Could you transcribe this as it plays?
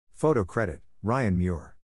Photo credit, Ryan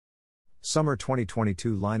Muir. Summer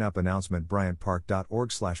 2022 lineup announcement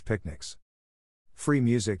bryantpark.org/picnics. Free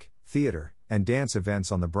music, theater, and dance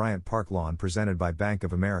events on the Bryant Park lawn presented by Bank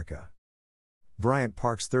of America. Bryant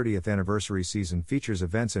Park's 30th anniversary season features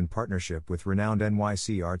events in partnership with renowned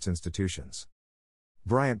NYC arts institutions.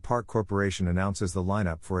 Bryant Park Corporation announces the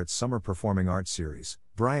lineup for its Summer Performing Arts Series,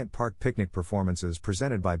 Bryant Park Picnic Performances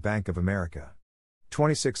presented by Bank of America.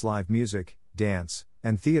 26 live music, dance,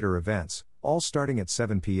 and theater events, all starting at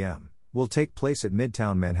 7 p.m., will take place at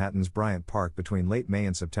Midtown Manhattan's Bryant Park between late May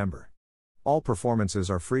and September. All performances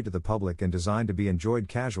are free to the public and designed to be enjoyed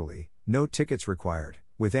casually, no tickets required,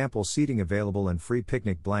 with ample seating available and free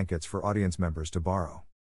picnic blankets for audience members to borrow.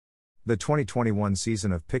 The 2021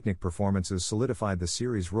 season of picnic performances solidified the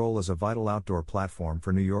series' role as a vital outdoor platform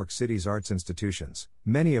for New York City's arts institutions,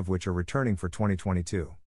 many of which are returning for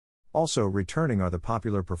 2022. Also returning are the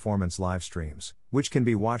popular performance live streams, which can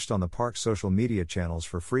be watched on the park's social media channels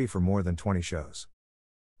for free for more than 20 shows.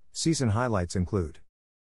 Season highlights include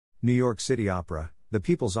New York City Opera, the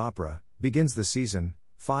People's Opera, begins the season,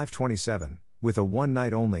 5/27, with a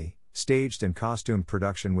one-night-only, staged and costumed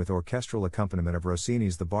production with orchestral accompaniment of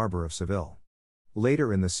Rossini's The Barber of Seville.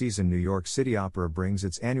 Later in the season, New York City Opera brings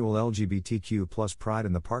its annual LGBTQ+ Pride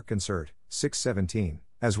in the Park concert, 6/17,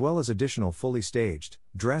 as well as additional fully staged,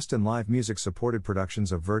 dressed and live music-supported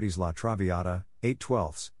productions of Verdi's La Traviata,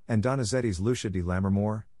 8/12, and Donizetti's Lucia di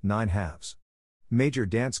Lammermoor, 9/2. Major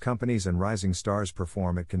dance companies and rising stars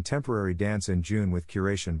perform at Contemporary Dance in June with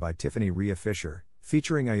curation by Tiffany Rhea Fisher,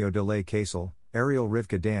 featuring Ayodele Kassel, Ariel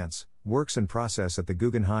Rivka Dance, Works in Process at the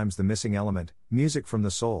Guggenheim's The Missing Element, Music from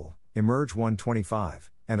the Soul, Emerge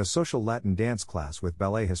 125, and a social Latin dance class with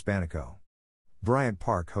Ballet Hispanico. Bryant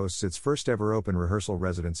Park hosts its first ever open rehearsal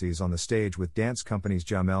residencies on the stage with dance companies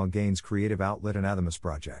Jamel Gaines Creative Outlet and Athamas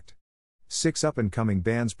Project. 6 up-and-coming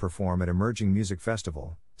bands perform at Emerging Music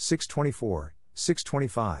Festival, 6/24,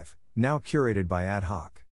 6/25, now curated by Ad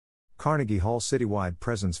Hoc. Carnegie Hall citywide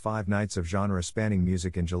presents 5 nights of genre-spanning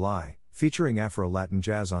music in July, featuring Afro-Latin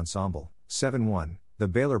Jazz Ensemble, 7/1, The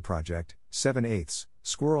Baylor Project, 7/8,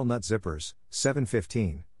 Squirrel Nut Zippers,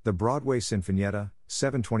 7/15, The Broadway Sinfonietta,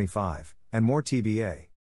 7/25, and more TBA.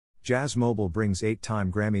 Jazz Mobile brings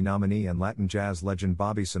 8-time Grammy nominee and Latin jazz legend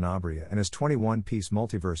Bobby Sanabria and his 21-piece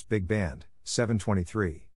multiverse big band,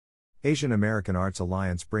 7/23. Asian American Arts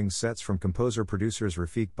Alliance brings sets from composer-producers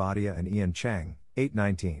Rafiq Bhatia and Ian Chang,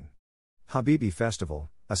 8/19. Habibi Festival,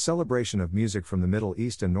 a celebration of music from the Middle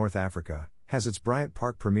East and North Africa, has its Bryant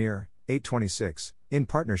Park premiere, 8/26, in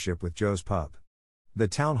partnership with Joe's Pub. The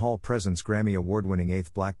Town Hall presents Grammy Award-winning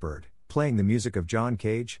 8th Blackbird, playing the music of John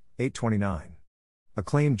Cage, 8/29.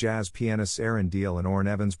 Acclaimed jazz pianists Aaron Deal and Orrin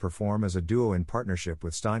Evans perform as a duo in partnership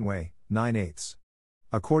with Steinway, 9/8.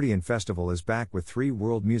 Accordion Festival is back with 3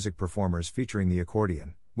 world music performers featuring the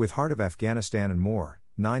accordion, with Heart of Afghanistan and more,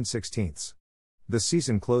 9/16. The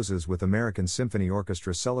season closes with American Symphony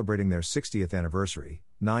Orchestra celebrating their 60th anniversary,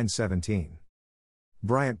 9/17.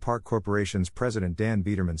 Bryant Park Corporation's president Dan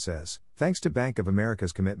Biederman says, thanks to Bank of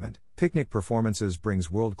America's commitment, Picnic Performances brings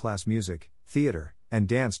world-class music, theater, and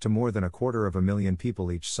dance to more than 250,000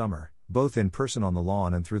 people each summer, both in person on the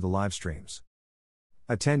lawn and through the live streams.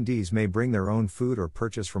 Attendees may bring their own food or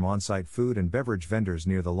purchase from on-site food and beverage vendors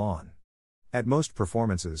near the lawn. At most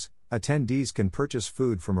performances, attendees can purchase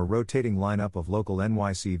food from a rotating lineup of local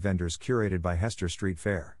NYC vendors curated by Hester Street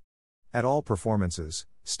Fair. At all performances,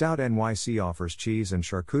 Stout NYC offers cheese and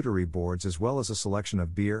charcuterie boards as well as a selection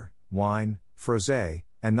of beer, wine, frosé,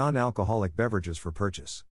 and non-alcoholic beverages for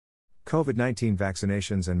purchase. COVID-19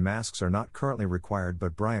 vaccinations and masks are not currently required,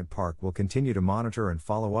 but Bryant Park will continue to monitor and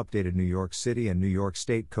follow updated New York City and New York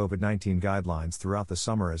State COVID-19 guidelines throughout the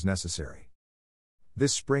summer as necessary.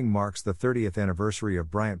 This spring marks the 30th anniversary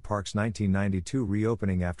of Bryant Park's 1992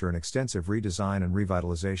 reopening after an extensive redesign and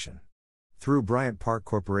revitalization. Through Bryant Park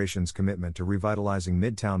Corporation's commitment to revitalizing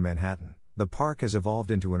Midtown Manhattan, the park has evolved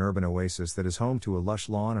into an urban oasis that is home to a lush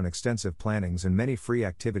lawn and extensive plantings and many free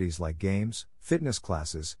activities like games, fitness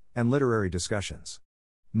classes, and literary discussions.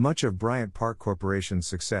 Much of Bryant Park Corporation's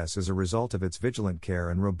success is a result of its vigilant care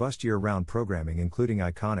and robust year-round programming, including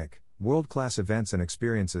iconic, world-class events and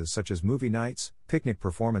experiences such as movie nights, picnic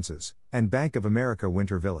performances, and Bank of America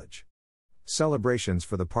Winter Village. Celebrations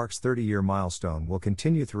for the park's 30-year milestone will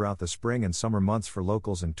continue throughout the spring and summer months for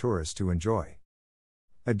locals and tourists to enjoy.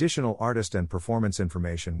 Additional artist and performance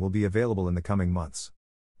information will be available in the coming months.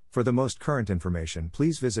 For the most current information,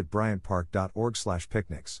 please visit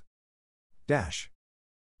bryantpark.org/picnics.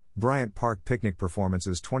 Bryant Park Picnic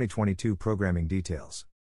Performances 2022 Programming Details.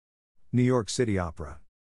 New York City Opera.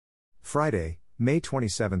 Friday, May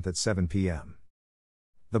 27 at 7 p.m.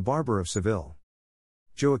 The Barber of Seville.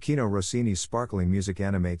 Gioacchino Rossini's sparkling music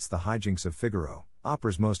animates the hijinks of Figaro,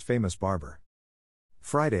 opera's most famous barber.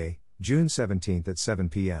 Friday, June 17 at 7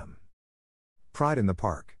 p.m. Pride in the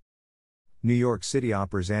Park. New York City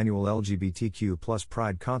Opera's annual LGBTQ+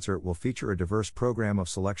 Pride concert will feature a diverse program of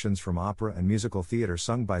selections from opera and musical theater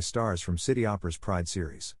sung by stars from City Opera's Pride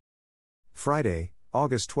series. Friday,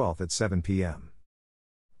 August 12 at 7 p.m.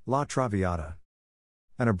 La Traviata.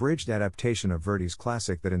 An abridged adaptation of Verdi's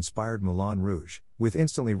classic that inspired Moulin Rouge, with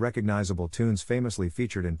instantly recognizable tunes famously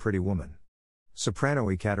featured in Pretty Woman.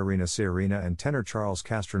 Soprano Ekaterina Ciarina and tenor Charles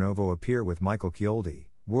Castronovo appear with Michael Chioldi,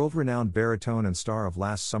 world-renowned baritone and star of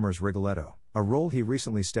last summer's Rigoletto, a role he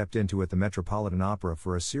recently stepped into at the Metropolitan Opera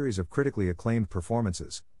for a series of critically acclaimed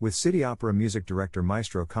performances, with City Opera music director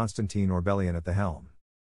Maestro Constantine Orbelian at the helm.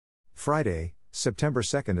 Friday, September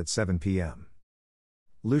 2 at 7 p.m.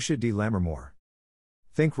 Lucia di Lammermoor.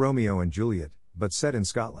 Think Romeo and Juliet, but set in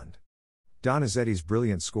Scotland. Donizetti's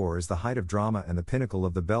brilliant score is the height of drama and the pinnacle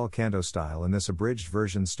of the bel canto style in this abridged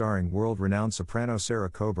version starring world-renowned soprano Sarah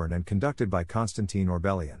Coburn and conducted by Constantine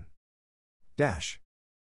Orbelian.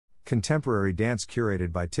 Contemporary dance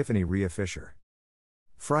curated by Tiffany Rhea Fisher.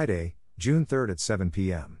 Friday, June 3 at 7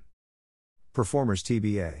 p.m. Performers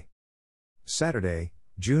TBA. Saturday,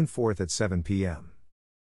 June 4 at 7 p.m.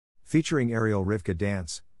 Featuring Ariel Rivka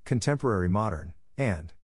Dance, Contemporary Modern,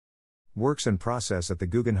 and Works in Process at the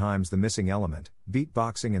Guggenheim's The Missing Element,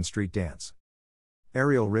 Beatboxing and Street Dance.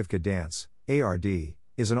 Ariel Rivka Dance, ARD,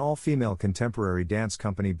 is an all-female contemporary dance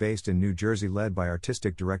company based in New Jersey led by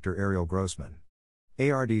artistic director Ariel Grossman.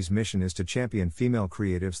 ARD's mission is to champion female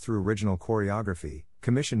creatives through original choreography,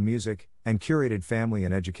 commissioned music, and curated family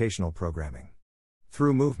and educational programming.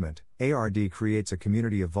 Through movement, ARD creates a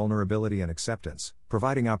community of vulnerability and acceptance,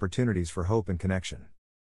 providing opportunities for hope and connection.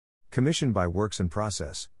 Commissioned by Works in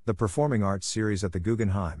Process, the performing arts series at the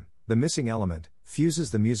Guggenheim, The Missing Element,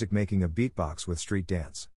 fuses the music-making of beatbox with street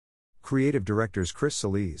dance. Creative directors Chris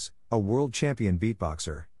Solis, a world champion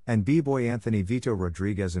beatboxer, and b-boy Anthony Vito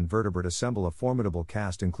Rodriguez and Vertebrate assemble a formidable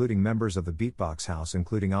cast including members of the Beatbox House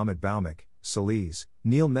including Amit Baumick, Solis,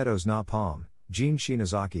 Neil Meadows Na Palm, Gene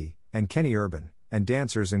Shinazaki, and Kenny Urban, and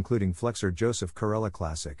dancers including Flexor Joseph Corella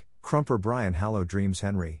Classic, Crumper Brian Hallow Dreams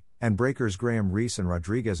Henry, and breakers Graham Reese and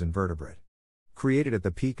Rodriguez and Vertebrate. Created at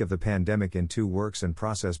the peak of the pandemic in 2 Works in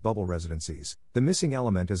Process bubble residencies, The Missing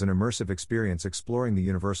Element is an immersive experience exploring the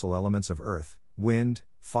universal elements of earth, wind,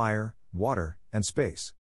 fire, water, and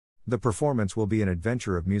space. The performance will be an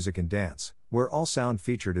adventure of music and dance, where all sound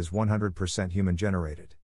featured is 100%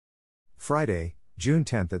 human-generated. Friday, June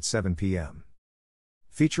 10 at 7 p.m.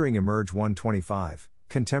 Featuring Emerge 125,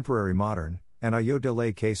 Contemporary Modern, and Ayo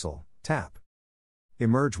Delay Kaysel, TAP.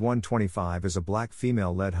 Emerge 125 is a black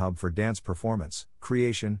female-led hub for dance performance,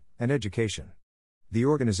 creation, and education. The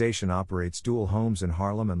organization operates dual homes in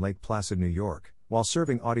Harlem and Lake Placid, New York, while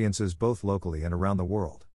serving audiences both locally and around the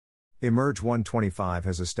world. Emerge 125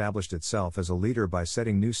 has established itself as a leader by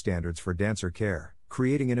setting new standards for dancer care,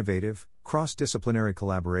 creating innovative, cross-disciplinary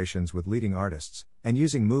collaborations with leading artists, and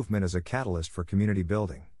using movement as a catalyst for community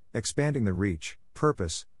building, expanding the reach,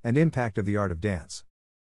 purpose, and impact of the art of dance.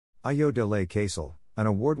 Ayo Delay Kaysel, an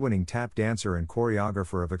award-winning tap dancer and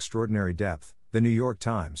choreographer of extraordinary depth, The New York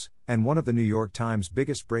Times, and one of the New York Times'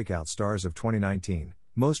 biggest breakout stars of 2019,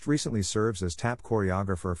 most recently serves as tap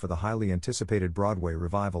choreographer for the highly anticipated Broadway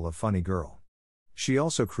revival of Funny Girl. She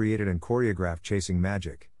also created and choreographed Chasing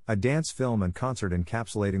Magic, a dance film and concert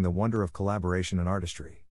encapsulating the wonder of collaboration and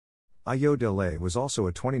artistry. Ayo Delay was also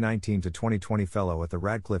a 2019 to 2020 Fellow at the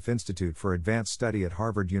Radcliffe Institute for Advanced Study at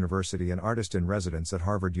Harvard University and Artist in Residence at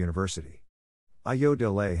Harvard University. Ayo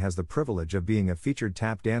Delay has the privilege of being a featured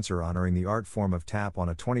tap dancer honoring the art form of tap on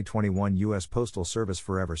a 2021 U.S. Postal Service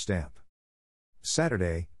Forever stamp.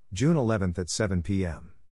 Saturday, June 11 at 7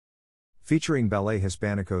 p.m. Featuring Ballet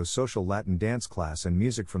Hispanico's social Latin dance class and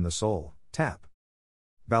music from the soul, TAP.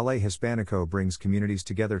 Ballet Hispanico brings communities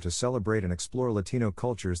together to celebrate and explore Latino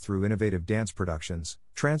cultures through innovative dance productions,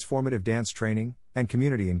 transformative dance training, and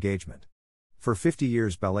community engagement. For 50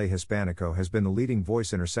 years, Ballet Hispanico has been the leading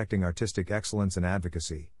voice intersecting artistic excellence and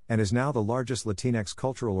advocacy, and is now the largest Latinx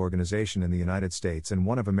cultural organization in the United States and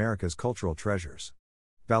one of America's cultural treasures.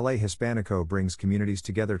 Ballet Hispanico brings communities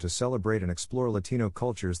together to celebrate and explore Latino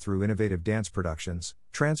cultures through innovative dance productions,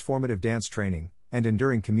 transformative dance training, and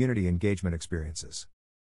enduring community engagement experiences.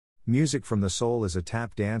 Music from the Soul is a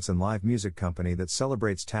tap dance and live music company that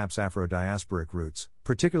celebrates tap's Afro-diasporic roots,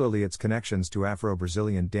 particularly its connections to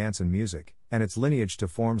Afro-Brazilian dance and music, and its lineage to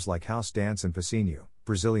forms like house dance and passinho,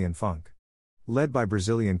 Brazilian funk. Led by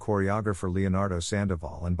Brazilian choreographer Leonardo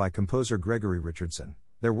Sandoval and by composer Gregory Richardson,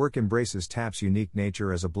 Their work embraces tap's unique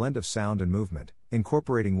nature as a blend of sound and movement,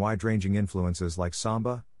 incorporating wide-ranging influences like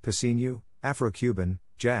samba, pasinho, Afro-Cuban,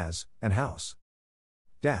 jazz, and house.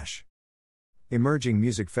 Emerging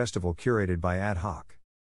Music Festival curated by Ad Hoc.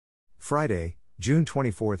 Friday, June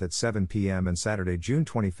 24th at 7 p.m. and Saturday, June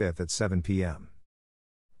 25th at 7 p.m.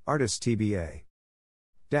 Artists TBA.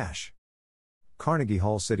 Carnegie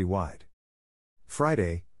Hall Citywide.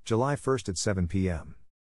 Friday, July 1st at 7 p.m.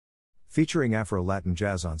 Featuring Afro-Latin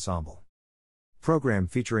Jazz Ensemble. Program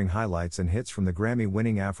featuring highlights and hits from the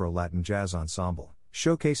Grammy-winning Afro-Latin Jazz Ensemble,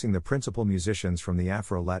 showcasing the principal musicians from the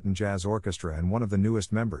Afro-Latin Jazz Orchestra and one of the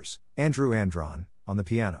newest members, Andrew Andron, on the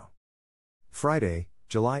piano. Friday,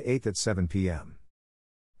 July 8th at 7 p.m.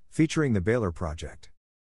 Featuring the Baylor Project.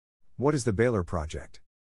 What is the Baylor Project?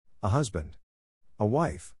 A husband. A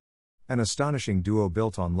wife. An astonishing duo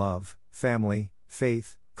built on love, family,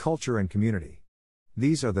 faith, culture and community.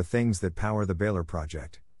 These are the things that power the Baylor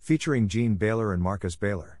Project, featuring Gene Baylor and Marcus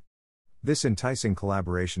Baylor. This enticing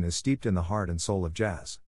collaboration is steeped in the heart and soul of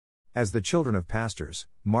jazz. As the children of pastors,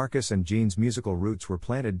 Marcus and Gene's musical roots were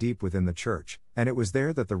planted deep within the church, and it was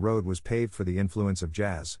there that the road was paved for the influence of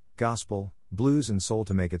jazz, gospel, blues and soul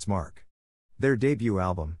to make its mark. Their debut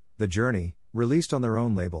album, The Journey, released on their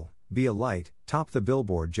own label, Be a Light, topped the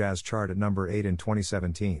Billboard Jazz chart at number 8 in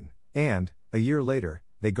 2017, and, a year later,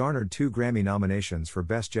 they garnered 2 Grammy nominations for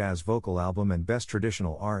Best Jazz Vocal Album and Best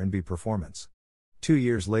Traditional R&B Performance. 2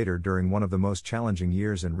 years later, during one of the most challenging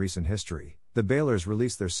years in recent history, the Baylors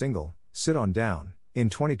released their single, Sit On Down, in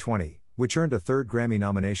 2020, which earned a 3rd Grammy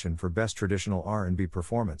nomination for Best Traditional R&B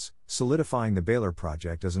Performance, solidifying the Baylor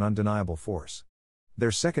Project as an undeniable force.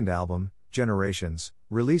 Their second album, Generations,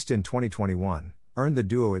 released in 2021, earned the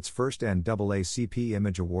duo its first NAACP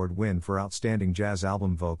Image Award win for Outstanding Jazz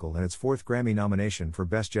Album Vocal and its 4th Grammy nomination for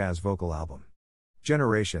Best Jazz Vocal Album.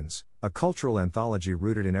 Generations, a cultural anthology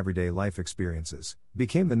rooted in everyday life experiences,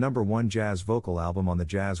 became the number 1 jazz vocal album on the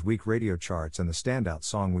Jazz Week radio charts, and the standout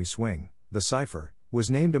song We Swing, The Cypher,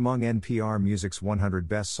 was named among NPR Music's 100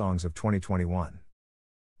 Best Songs of 2021.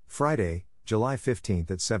 Friday, July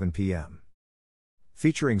 15th at 7 p.m.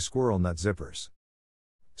 Featuring Squirrel Nut Zippers.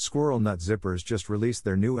 Squirrel Nut Zippers just released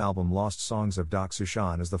their new album Lost Songs of Doc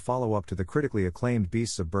Sushan as the follow-up to the critically acclaimed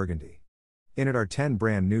Beasts of Burgundy. In it are 10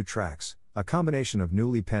 brand new tracks, a combination of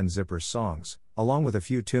newly penned Zippers songs, along with a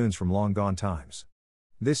few tunes from long gone times.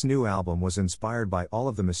 This new album was inspired by all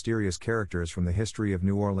of the mysterious characters from the history of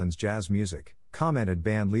New Orleans jazz music, commented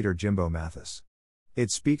band leader Jimbo Mathis. It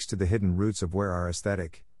speaks to the hidden roots of where our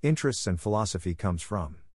aesthetic, interests and philosophy comes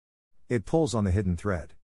from. It pulls on the hidden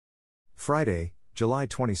thread. Friday, July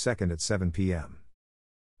 22nd at 7 p.m.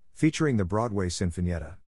 Featuring the Broadway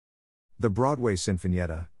Sinfonietta. The Broadway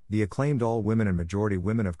Sinfonietta, the acclaimed all-women and majority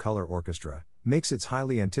women of color orchestra, makes its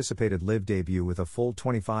highly anticipated live debut with a full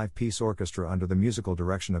 25-piece orchestra under the musical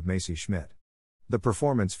direction of Macy Schmidt. The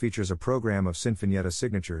performance features a program of Sinfonietta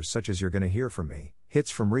signatures such as You're Gonna Hear From Me,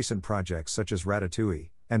 hits from recent projects such as Ratatouille,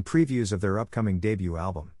 and previews of their upcoming debut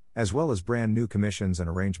album, as well as brand new commissions and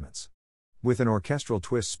arrangements. With an orchestral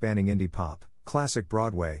twist spanning indie pop, classic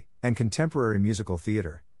Broadway, and contemporary musical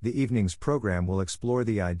theater, the evening's program will explore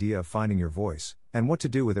the idea of finding your voice, and what to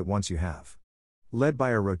do with it once you have. Led by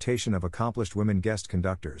a rotation of accomplished women guest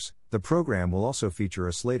conductors, the program will also feature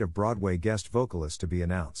a slate of Broadway guest vocalists to be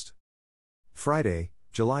announced. Friday,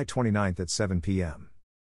 July 29th at 7 p.m.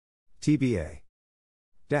 TBA.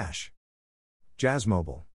 Jazz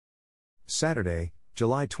Mobile. Saturday,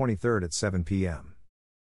 July 23rd at 7 p.m.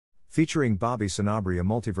 Featuring Bobby Sanabria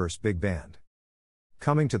Multiverse Big Band.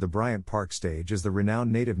 Coming to the Bryant Park stage is the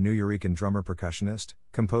renowned native Nuyorican drummer, percussionist,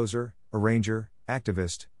 composer, arranger,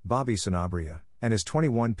 activist, Bobby Sanabria, and his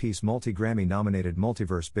 21-piece multi-Grammy nominated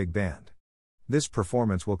Multiverse Big Band. This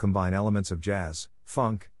performance will combine elements of jazz,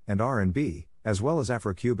 funk, and R&B, as well as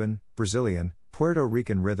Afro-Cuban, Brazilian, Puerto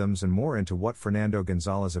Rican rhythms and more into what Fernando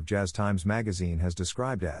Gonzalez of Jazz Times magazine has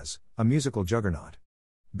described as a musical juggernaut.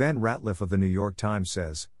 Ben Ratliff of the New York Times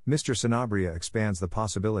says, Mr. Sanabria expands the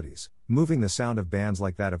possibilities, moving the sound of bands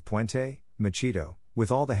like that of Puente, Machito,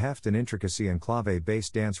 with all the heft and intricacy and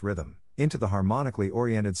clave-based dance rhythm, into the harmonically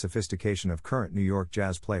oriented sophistication of current New York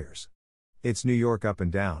jazz players. It's New York up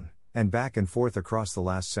and down, and back and forth across the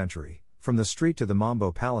last century, from the street to the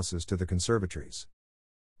Mambo Palaces to the conservatories.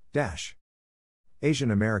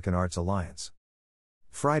 Asian American Arts Alliance.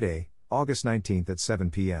 Friday, August 19th at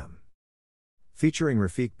 7 p.m. Featuring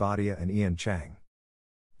Rafiq Bhatia and Ian Chang.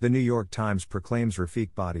 The New York Times proclaims Rafiq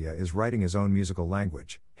Bhatia is writing his own musical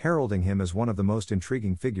language, heralding him as one of the most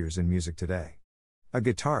intriguing figures in music today. A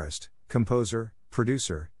guitarist, composer,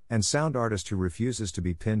 producer, and sound artist who refuses to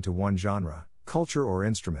be pinned to one genre, culture or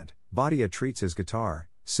instrument, Bhatia treats his guitar,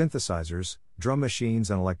 synthesizers, drum machines,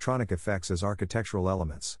 and electronic effects as architectural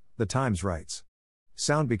elements, The Times writes.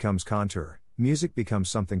 Sound becomes contour, music becomes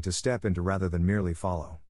something to step into rather than merely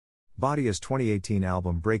follow. Badia's 2018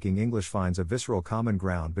 album Breaking English finds a visceral common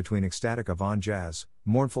ground between ecstatic avant-jazz,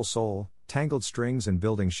 mournful soul, tangled strings, and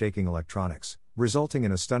building-shaking electronics, resulting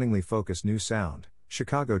in a stunningly focused new sound,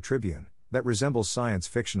 Chicago Tribune, that resembles science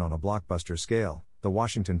fiction on a blockbuster scale, The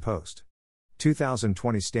Washington Post.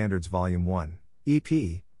 2020 Standards Volume 1,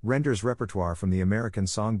 EP, renders repertoire from the American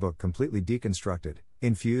Songbook completely deconstructed,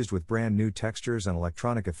 infused with brand new textures and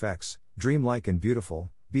electronic effects, dreamlike and beautiful,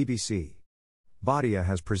 BBC. Badia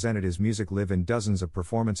has presented his music live in dozens of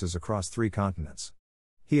performances across 3 continents.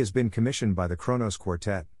 He has been commissioned by the Kronos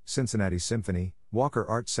Quartet, Cincinnati Symphony, Walker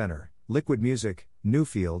Art Center, Liquid Music,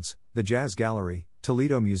 Newfields, the Jazz Gallery,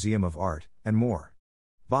 Toledo Museum of Art, and more.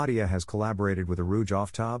 Badia has collaborated with Arooj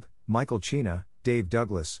Aftab, Michael Chena, Dave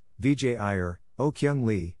Douglas, Vijay Iyer, Oh Kyung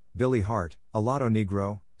Lee, Billy Hart, Alado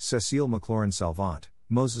Negro, Cecile McLaurin-Salvant,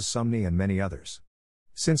 Moses Sumney, and many others.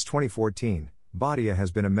 Since 2014, Badia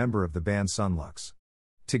has been a member of the band Sunlux.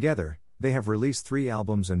 Together, they have released 3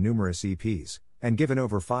 albums and numerous EPs, and given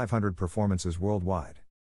over 500 performances worldwide.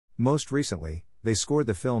 Most recently, they scored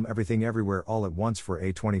the film Everything Everywhere All at Once for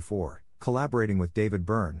A24, collaborating with David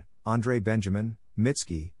Byrne, Andre Benjamin,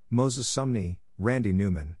 Mitski, Moses Sumney, Randy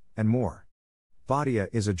Newman, and more. Badia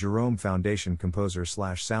is a Jerome Foundation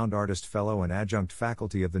composer/sound artist fellow and adjunct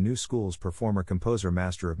faculty of the New School's Performer-Composer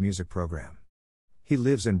Master of Music program. He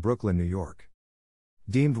lives in Brooklyn, New York.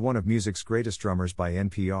 Deemed one of music's greatest drummers by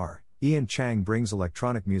NPR, Ian Chang brings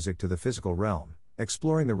electronic music to the physical realm,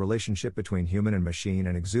 exploring the relationship between human and machine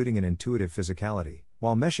and exuding an intuitive physicality,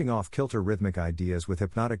 while meshing off-kilter rhythmic ideas with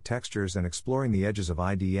hypnotic textures and exploring the edges of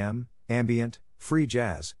IDM, ambient, free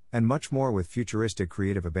jazz, and much more with futuristic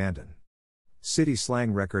creative abandon. City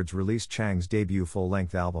Slang Records released Chang's debut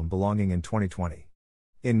full-length album Belonging in 2020.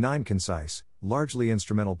 In 9 concise, largely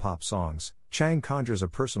instrumental pop songs, Chang conjures a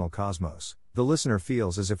personal cosmos. The listener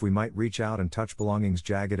feels as if we might reach out and touch belonging's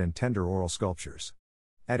jagged and tender oral sculptures.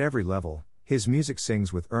 At every level, his music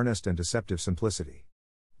sings with earnest and deceptive simplicity.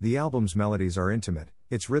 The album's melodies are intimate,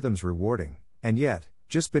 its rhythms rewarding, and yet,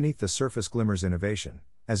 just beneath the surface glimmers innovation,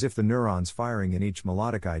 as if the neurons firing in each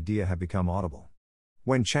melodic idea have become audible.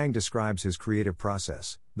 When Chang describes his creative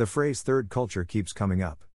process, the phrase third culture keeps coming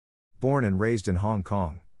up. Born and raised in Hong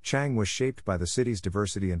Kong, Chang was shaped by the city's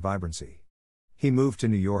diversity and vibrancy. He moved to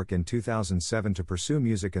New York in 2007 to pursue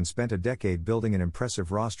music and spent a decade building an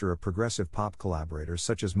impressive roster of progressive pop collaborators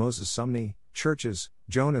such as Moses Sumney, Churches,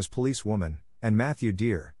 Joan Police Woman, and Matthew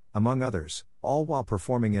Dear, among others, all while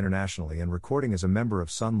performing internationally and recording as a member of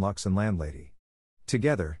Sunlux and Landlady.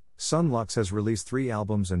 Together, Sunlux has released 3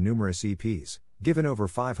 albums and numerous EPs, given over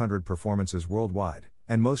 500 performances worldwide,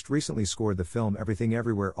 and most recently scored the film Everything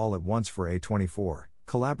Everywhere All at Once for A24,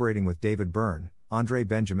 collaborating with David Byrne, Andre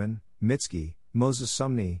Benjamin, Mitski, Moses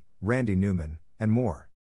Sumney, Randy Newman, and more.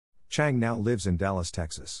 Chang now lives in Dallas,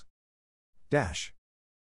 Texas.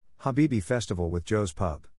 Habibi Festival with Joe's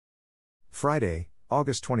Pub. Friday,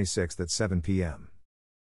 August 26 at 7 p.m.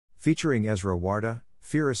 Featuring Ezra Warda,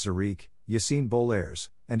 Firas Zarik, Yassine Boulairs,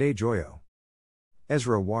 and A. Joyo.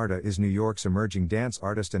 Ezra Warda is New York's emerging dance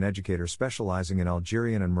artist and educator specializing in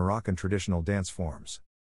Algerian and Moroccan traditional dance forms.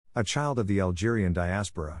 A child of the Algerian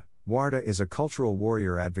diaspora, Warda is a cultural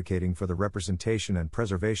warrior advocating for the representation and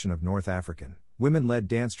preservation of North African, women-led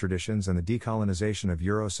dance traditions and the decolonization of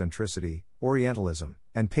Eurocentricity, Orientalism,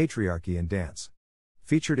 and patriarchy in dance.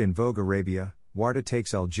 Featured in Vogue Arabia, Warda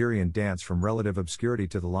takes Algerian dance from relative obscurity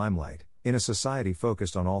to the limelight. In a society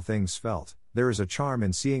focused on all things svelte, there is a charm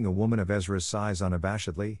in seeing a woman of Ezra's size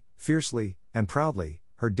unabashedly, fiercely, and proudly.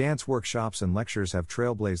 Her dance workshops and lectures have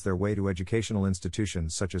trailblazed their way to educational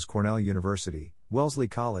institutions such as Cornell University, Wellesley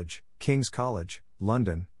College, King's College,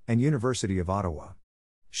 London, and University of Ottawa.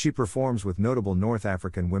 She performs with notable North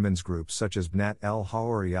African women's groups such as Bnat El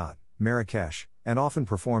Haouriyat, Marrakesh, and often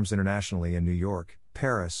performs internationally in New York,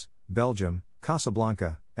 Paris, Belgium,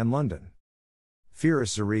 Casablanca, and London.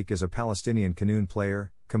 Firas Zarik is a Palestinian qanun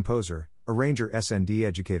player, composer, arranger SND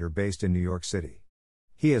educator based in New York City.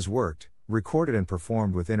 He has worked, recorded and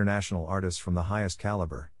performed with international artists from the highest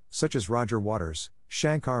caliber, such as Roger Waters,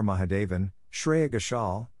 Shankar Mahadevan, Shreya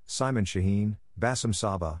Ghoshal, Simon Shaheen, Bassem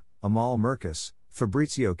Saba, Amal Merkis,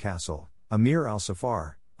 Fabrizio Castle, Amir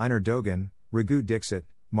Al-Safar, Einar Dogan, Raghu Dixit,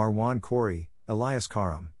 Marwan Khoury, Elias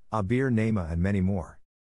Karam, Abir Naima and many more.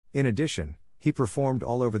 In addition, he performed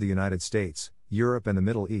all over the United States, Europe and the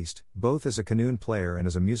Middle East, both as a qanun player and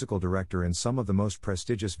as a musical director in some of the most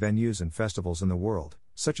prestigious venues and festivals in the world,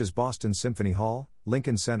 such as Boston Symphony Hall,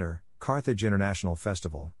 Lincoln Center, Carthage International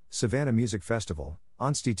Festival, Savannah Music Festival,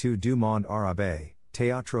 Institut du Monde Arabe,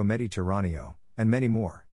 Teatro Mediterraneo, and many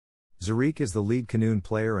more. Zarik is the lead qanun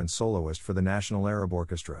player and soloist for the National Arab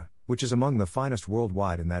Orchestra, which is among the finest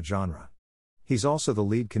worldwide in that genre. He's also the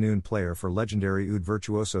lead qanun player for legendary oud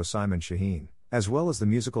virtuoso Simon Shaheen, as well as the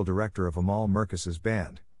musical director of Amal Merkis's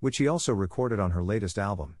band, which he also recorded on her latest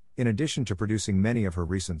album, in addition to producing many of her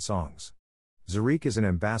recent songs. Zarik is an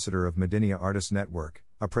ambassador of Medinia Artists Network,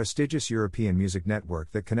 a prestigious European music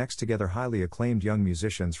network that connects together highly acclaimed young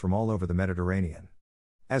musicians from all over the Mediterranean.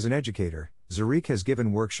 As an educator, Zarik has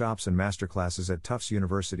given workshops and masterclasses at Tufts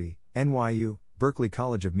University, NYU, Berklee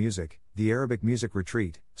College of Music, the Arabic Music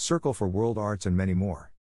Retreat, Circle for World Arts and many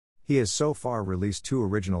more. He has so far released 2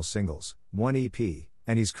 original singles, 1 EP,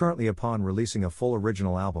 and he's currently upon releasing a full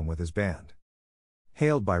original album with his band.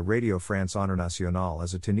 Hailed by Radio France Internationale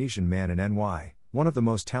as a Tunisian man in NY, one of the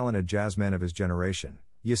most talented jazzmen of his generation,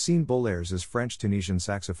 Yacine Boulairs is French-Tunisian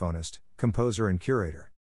saxophonist, composer and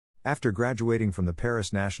curator. After graduating from the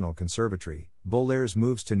Paris National Conservatory, Boulairs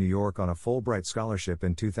moves to New York on a Fulbright scholarship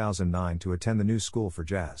in 2009 to attend the New School for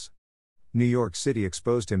Jazz. New York City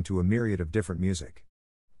exposed him to a myriad of different music.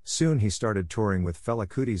 Soon he started touring with Fela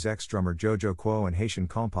Kuti's ex-drummer Jojo Quo and Haitian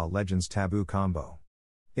compa legends Tabou Combo.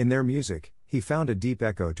 In their music, he found a deep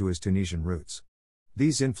echo to his Tunisian roots.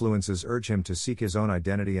 These influences urge him to seek his own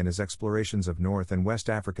identity, and his explorations of North and West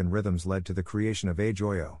African rhythms led to the creation of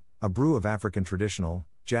Ajoyo, a brew of African traditional,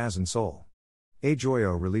 jazz and soul.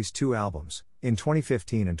 Ajoyo released 2 albums, in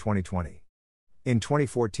 2015 and 2020. In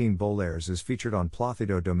 2014 Boulairs is featured on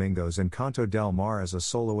Plácido Domingo's Encanto del Mar as a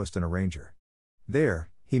soloist and arranger. There,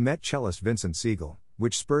 he met cellist Vincent Siegel,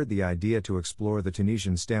 which spurred the idea to explore the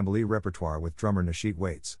Tunisian Stamboli repertoire with drummer Nashit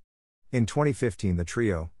Waits. In 2015 the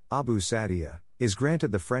trio, Abu Sadia, is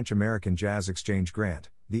granted the French-American Jazz Exchange Grant,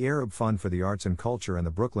 the Arab Fund for the Arts and Culture and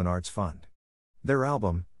the Brooklyn Arts Fund. Their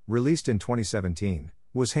album, released in 2017,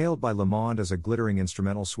 was hailed by Le Monde as a glittering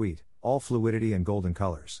instrumental suite, all fluidity and golden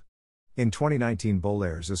colors. In 2019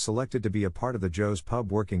 Boulairs is selected to be a part of the Joe's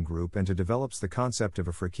Pub working group and to develops the concept of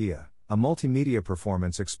Afrikia, a multimedia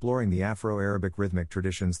performance exploring the Afro-Arabic rhythmic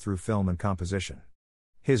traditions through film and composition.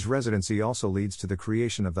 His residency also leads to the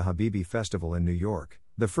creation of the Habibi Festival in New York,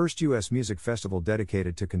 the first U.S. music festival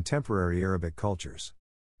dedicated to contemporary Arabic cultures.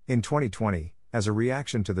 In 2020, as a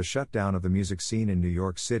reaction to the shutdown of the music scene in New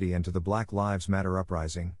York City and to the Black Lives Matter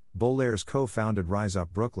uprising, Boulairs co-founded Rise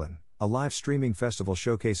Up Brooklyn, a live streaming festival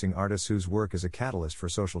showcasing artists whose work is a catalyst for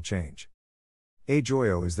social change.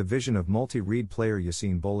 Ajoyo is the vision of multi-reed player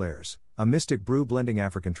Yacine Boulairs, a mystic brew blending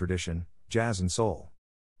African tradition, jazz and soul.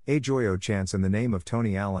 Ajoyo chants in the name of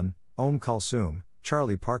Tony Allen, Kulthum,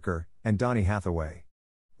 Charlie Parker, and Donny Hathaway.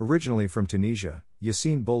 Originally from Tunisia,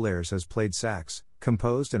 Yacine Boulairs has played sax,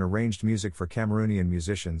 composed and arranged music for Cameroonian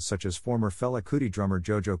musicians such as former Fela Kuti drummer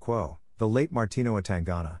Jojo Quo, the late Martino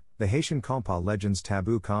Atangana, the Haitian compa legends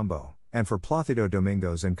Tabou Combo, and for Plácido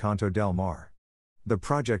Domingo's Encanto del Mar. The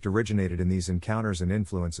project originated in these encounters and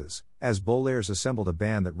influences, as Boulairs assembled a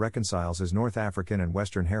band that reconciles his North African and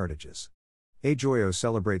Western heritages. Ajoyo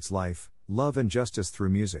celebrates life, love and justice through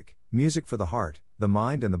music, music for the heart, the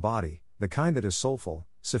mind and the body, the kind that is soulful,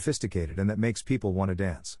 sophisticated and that makes people want to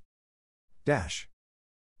dance.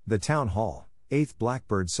 The Town Hall, 8th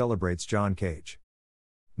Blackbird celebrates John Cage.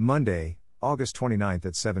 Monday, August 29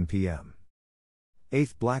 at 7 p.m.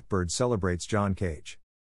 8th Blackbird celebrates John Cage.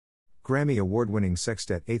 Grammy award-winning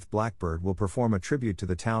sextet 8th Blackbird will perform a tribute to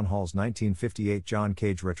the Town Hall's 1958 John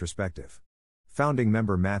Cage retrospective. Founding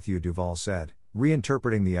member Matthew Duval said,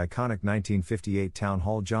 "Reinterpreting the iconic 1958 Town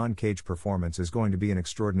Hall John Cage performance is going to be an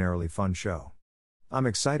extraordinarily fun show. I'm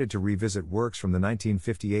excited to revisit works from the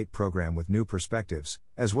 1958 program with new perspectives,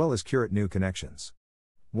 as well as curate new connections."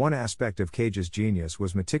 One aspect of Cage's genius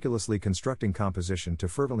was meticulously constructing composition to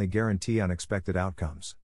fervently guarantee unexpected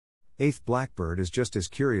outcomes. 8th Blackbird is just as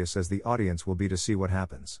curious as the audience will be to see what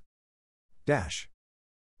happens.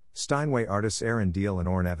 Steinway artists Aaron Deal and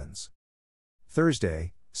Orrin Evans.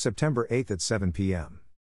 Thursday, September 8 at 7 p.m.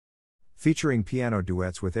 Featuring piano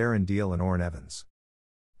duets with Aaron Deal and Orrin Evans.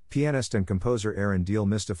 Pianist and composer Aaron Deal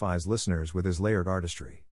mystifies listeners with his layered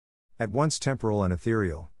artistry. At once temporal and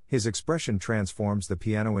ethereal, his expression transforms the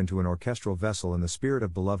piano into an orchestral vessel in the spirit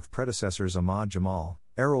of beloved predecessors Ahmad Jamal,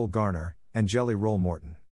 Errol Garner, and Jelly Roll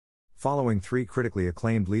Morton. Following 3 critically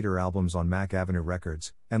acclaimed leader albums on Mack Avenue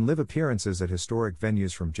Records, and live appearances at historic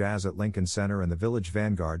venues from Jazz at Lincoln Center and the Village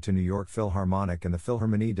Vanguard to New York Philharmonic and the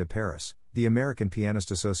Philharmonie de Paris, the American Pianist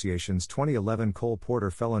Association's 2011 Cole Porter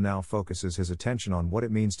Fellow now focuses his attention on what it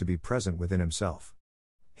means to be present within himself.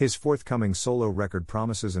 His forthcoming solo record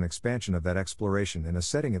promises an expansion of that exploration in a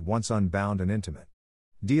setting at once unbound and intimate.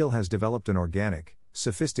 Deal has developed an organic,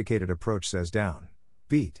 sophisticated approach, says Down.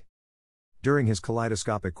 Beat. During his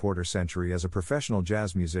kaleidoscopic quarter-century as a professional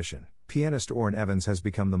jazz musician, pianist Orrin Evans has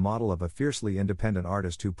become the model of a fiercely independent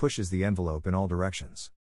artist who pushes the envelope in all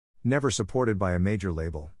directions. Never supported by a major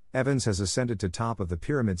label, Evans has ascended to top of the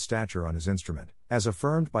pyramid stature on his instrument, as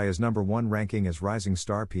affirmed by his #1 ranking as Rising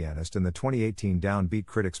Star Pianist in the 2018 Downbeat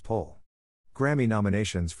Critics poll. Grammy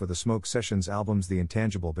nominations for the Smoke Sessions albums The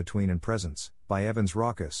Intangible Between and Presence, by Evans'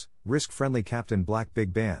 raucous, risk-friendly Captain Black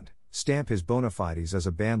Big Band, stamp his bona fides as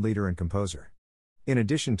a band leader and composer. In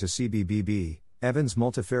addition to CBBB, Evans'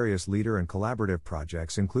 multifarious leader and collaborative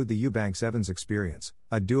projects include the Eubanks-Evans Experience,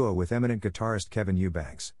 a duo with eminent guitarist Kevin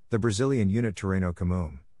Eubanks, the Brazilian unit Terreno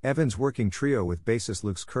Comum, Evans' working trio with bassist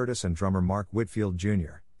Luke Curtis and drummer Mark Whitfield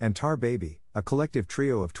Jr., and Tar Baby, a collective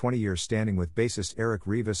trio of 20 years standing with bassist Eric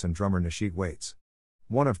Rivas and drummer Nashit Waits.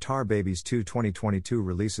 One of Tar Baby's two 2022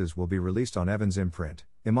 releases will be released on Evans' imprint,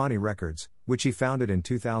 Imani Records, which he founded in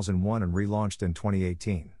 2001 and relaunched in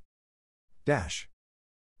 2018.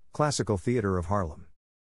 Classical Theatre of Harlem.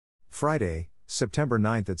 Friday, September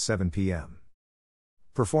 9 at 7 p.m.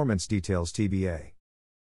 Performance details TBA.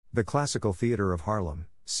 The Classical Theatre of Harlem,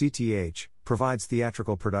 CTH, provides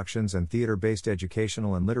theatrical productions and theater-based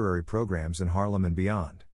educational and literary programs in Harlem and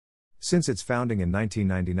beyond. Since its founding in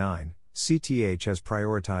 1999, CTH has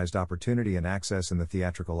prioritized opportunity and access in the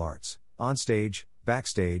theatrical arts, onstage,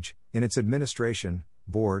 backstage, in its administration,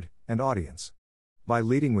 board, and audience. By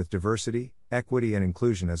leading with diversity, equity and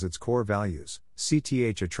inclusion as its core values,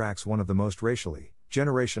 CTH attracts one of the most racially,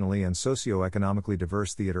 generationally and socio-economically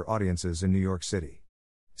diverse theater audiences in New York City.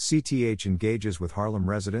 CTH engages with Harlem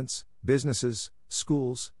residents, businesses,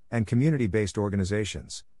 schools, and community-based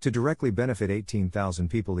organizations to directly benefit 18,000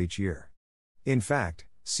 people each year. In fact,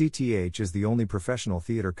 CTH is the only professional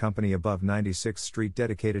theater company above 96th Street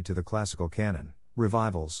dedicated to the classical canon,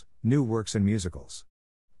 revivals, new works and musicals.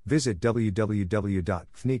 Visit www.fneek.org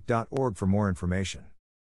for more information.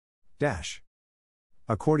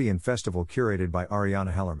 Accordion Festival curated by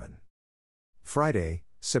Ariana Hellerman. Friday,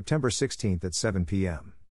 September 16 at 7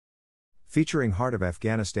 p.m. Featuring Heart of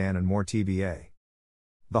Afghanistan and more TBA.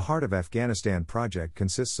 The Heart of Afghanistan project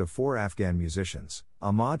consists of 4 Afghan musicians,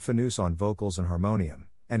 Ahmad Fanous on vocals and harmonium,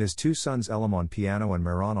 and his 2 sons Elam on piano and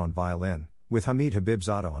Mehran on violin, with Hamid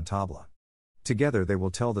Habibzadeh on tabla. Together they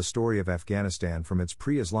will tell the story of Afghanistan from its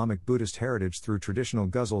pre-Islamic Buddhist heritage through traditional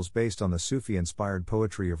ghazals based on the Sufi-inspired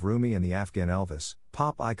poetry of Rumi and the Afghan Elvis,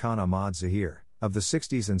 pop icon Ahmad Zahir, of the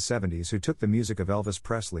 60s and 70s, who took the music of Elvis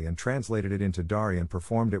Presley and translated it into Dari and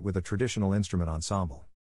performed it with a traditional instrument ensemble.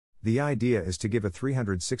 The idea is to give a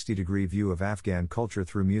 360-degree view of Afghan culture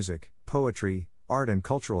through music, poetry, art and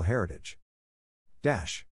cultural heritage.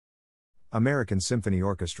 American Symphony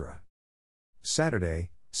Orchestra.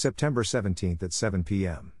 Saturday, September 17 at 7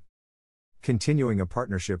 p.m. Continuing a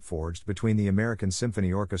partnership forged between the American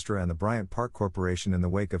Symphony Orchestra and the Bryant Park Corporation in the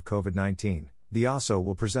wake of COVID-19, the ASO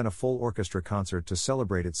will present a full orchestra concert to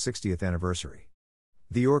celebrate its 60th anniversary.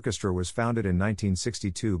 The orchestra was founded in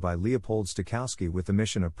 1962 by Leopold Stokowski with the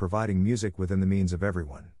mission of providing music within the means of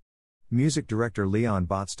everyone. Music director Leon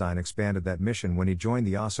Botstein expanded that mission when he joined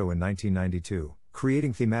the ASO in 1992,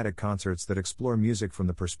 creating thematic concerts that explore music from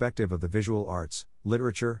the perspective of the visual arts,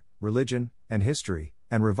 literature, religion, and history,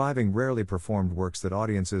 and reviving rarely performed works that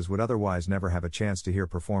audiences would otherwise never have a chance to hear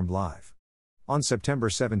performed live. On September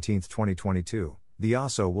 17, 2022, the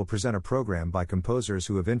ASO will present a program by composers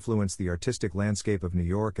who have influenced the artistic landscape of New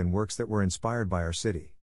York and works that were inspired by our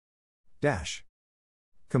city.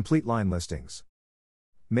 Complete line listings.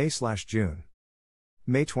 May/June.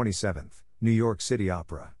 May 27th, New York City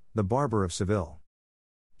Opera, The Barber of Seville.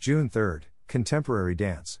 June 3rd, Contemporary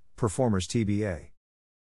Dance, Performers TBA.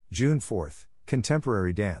 June 4th,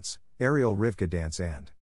 Contemporary Dance, Ariel Rivka Dance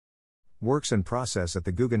and Works in Process at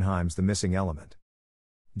the Guggenheim's The Missing Element.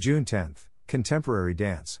 June 10th, Contemporary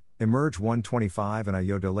Dance, Emerge 125 and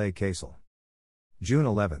Ayo de la Casel. June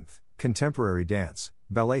 11th, Contemporary Dance,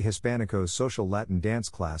 Ballet Hispanico's Social Latin Dance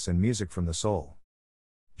Class and Music from the Soul.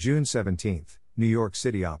 June 17th, New York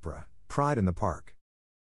City Opera, Pride in the Park.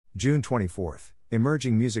 June 24th,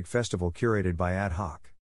 Emerging Music Festival curated by Ad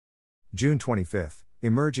Hoc. June 25th,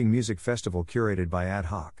 Emerging Music Festival curated by Ad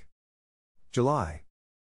Hoc. July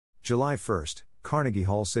 1st, Carnegie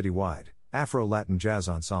Hall Citywide, Afro-Latin Jazz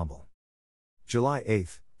Ensemble. July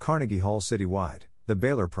 8th, Carnegie Hall Citywide, The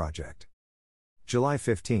Baylor Project. July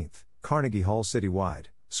 15th, Carnegie Hall Citywide,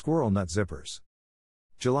 Squirrel Nut Zippers.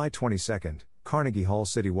 July 22nd, Carnegie Hall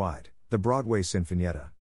Citywide, The Broadway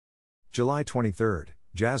Sinfonietta. July 23rd,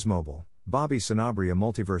 Jazz Mobile, Bobby Sanabria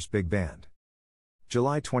Multiverse Big Band.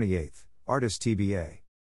 July 28th, Artist TBA.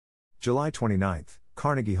 July 29th,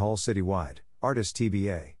 Carnegie Hall Citywide, Artist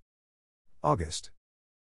TBA. August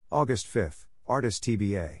August 5, Artist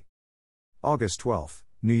TBA. August 12,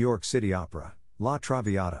 New York City Opera, La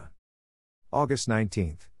Traviata. August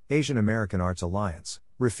 19, Asian American Arts Alliance,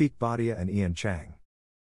 Rafik Bhatia and Ian Chang.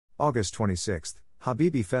 August 26,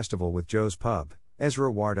 Habibi Festival with Joe's Pub,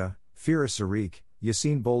 Ezra Warda, Firas Sariq,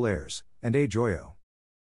 Yassine Boulairs, and A. Joyo.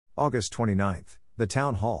 August 29, The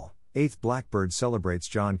Town Hall, 8th Blackbird celebrates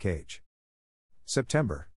John Cage.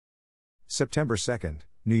 September 2,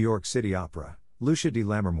 New York City Opera, Lucia de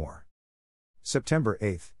Lammermoor. September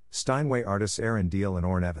 8, Steinway artists Aaron Deal and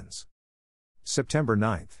Orne Evans. September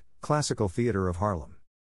 9, Classical Theatre of Harlem.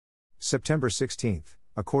 September 16,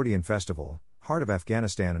 Accordion Festival, Heart of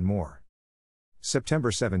Afghanistan and more.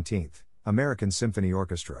 September 17, American Symphony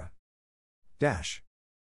Orchestra.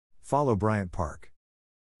 Follow Bryant Park.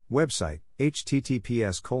 Website,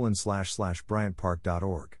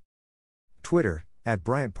 https://bryantpark.org. Twitter,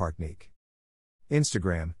 @BryantParkNeek.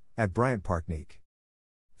 Instagram, @BryantParkNeek.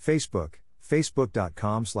 Facebook,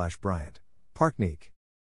 facebook.com/BryantParkNeek.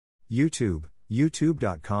 YouTube,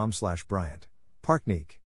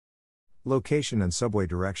 youtube.com/BryantParkNeek. Location and subway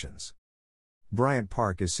directions. Bryant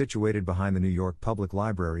Park is situated behind the New York Public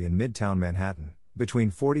Library in Midtown Manhattan,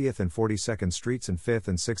 between 40th and 42nd Streets and 5th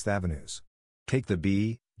and 6th Avenues. Take the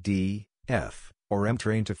B, D, F, or M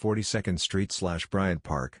train to 42nd Street/Bryant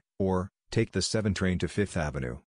Park, or take the 7 train to 5th Avenue.